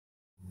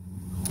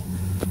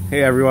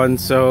Hey everyone,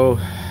 so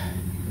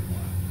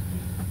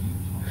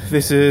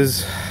this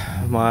is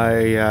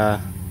my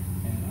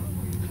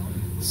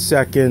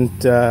second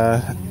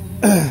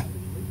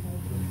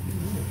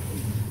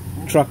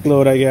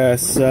truckload, I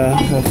guess,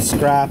 of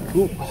scrap.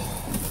 I'm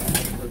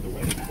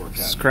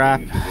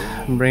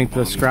bringing to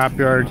the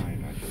scrapyard.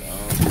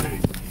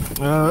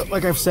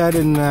 Like I've said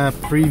in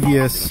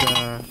previous,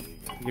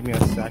 give me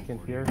a second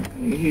here.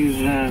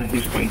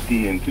 He's quite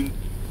into.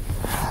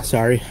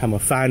 Sorry, I'm a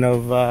fan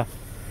of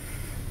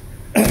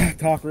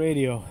talk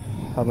radio.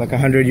 I'm like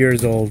 100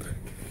 years old.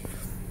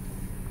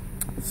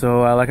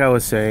 So like I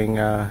was saying,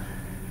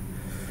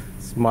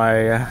 it's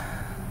my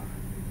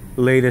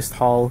latest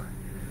haul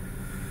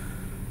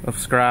of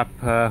scrap.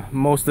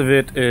 Most of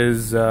it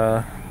is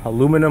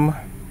aluminum,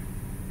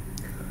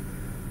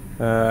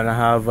 and I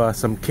have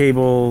some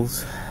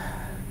cables,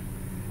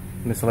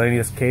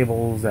 miscellaneous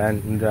cables,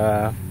 and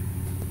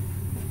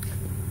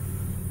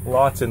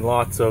lots and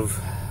lots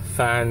of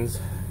fans.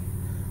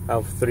 I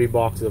have 3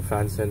 boxes of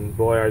fans, and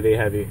boy are they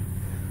heavy.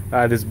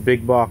 This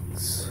big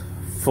box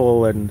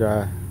full and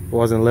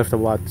wasn't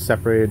liftable. I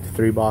separated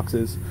 3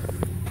 boxes.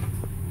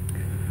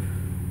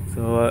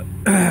 So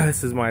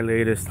this is my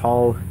latest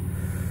haul.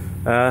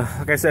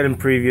 Like I said in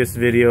previous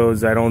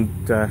videos, I don't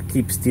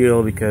keep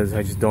steel because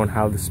I just don't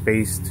have the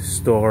space to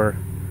store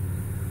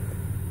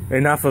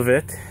enough of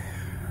it.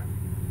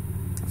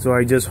 So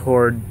I just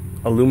hoard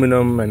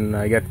aluminum, and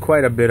I get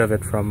quite a bit of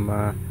it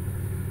from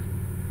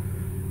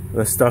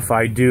the stuff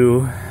I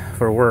do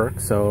for work.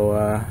 So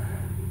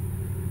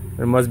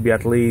there must be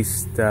at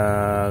least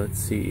let's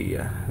see,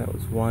 that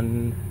was at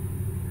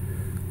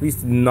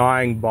least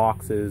 9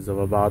 boxes of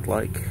about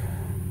like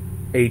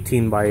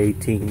 18 by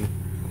 18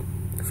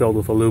 filled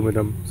with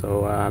aluminum.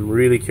 So I'm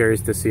really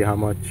curious to see how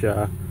much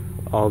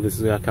all this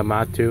is gonna come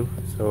out to.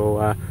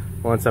 So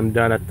once I'm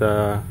done at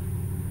the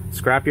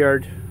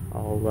scrapyard,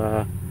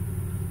 I'll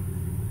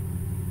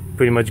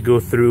pretty much go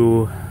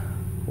through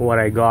what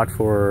I got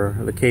for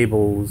the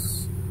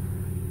cables,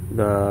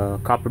 the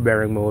copper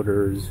bearing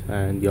motors,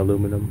 and the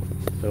aluminum.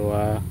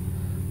 So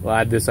we'll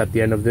add this at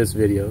the end of this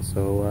video.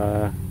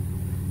 So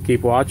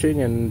keep watching,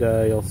 and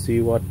you'll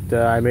see what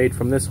I made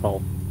from this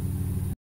haul.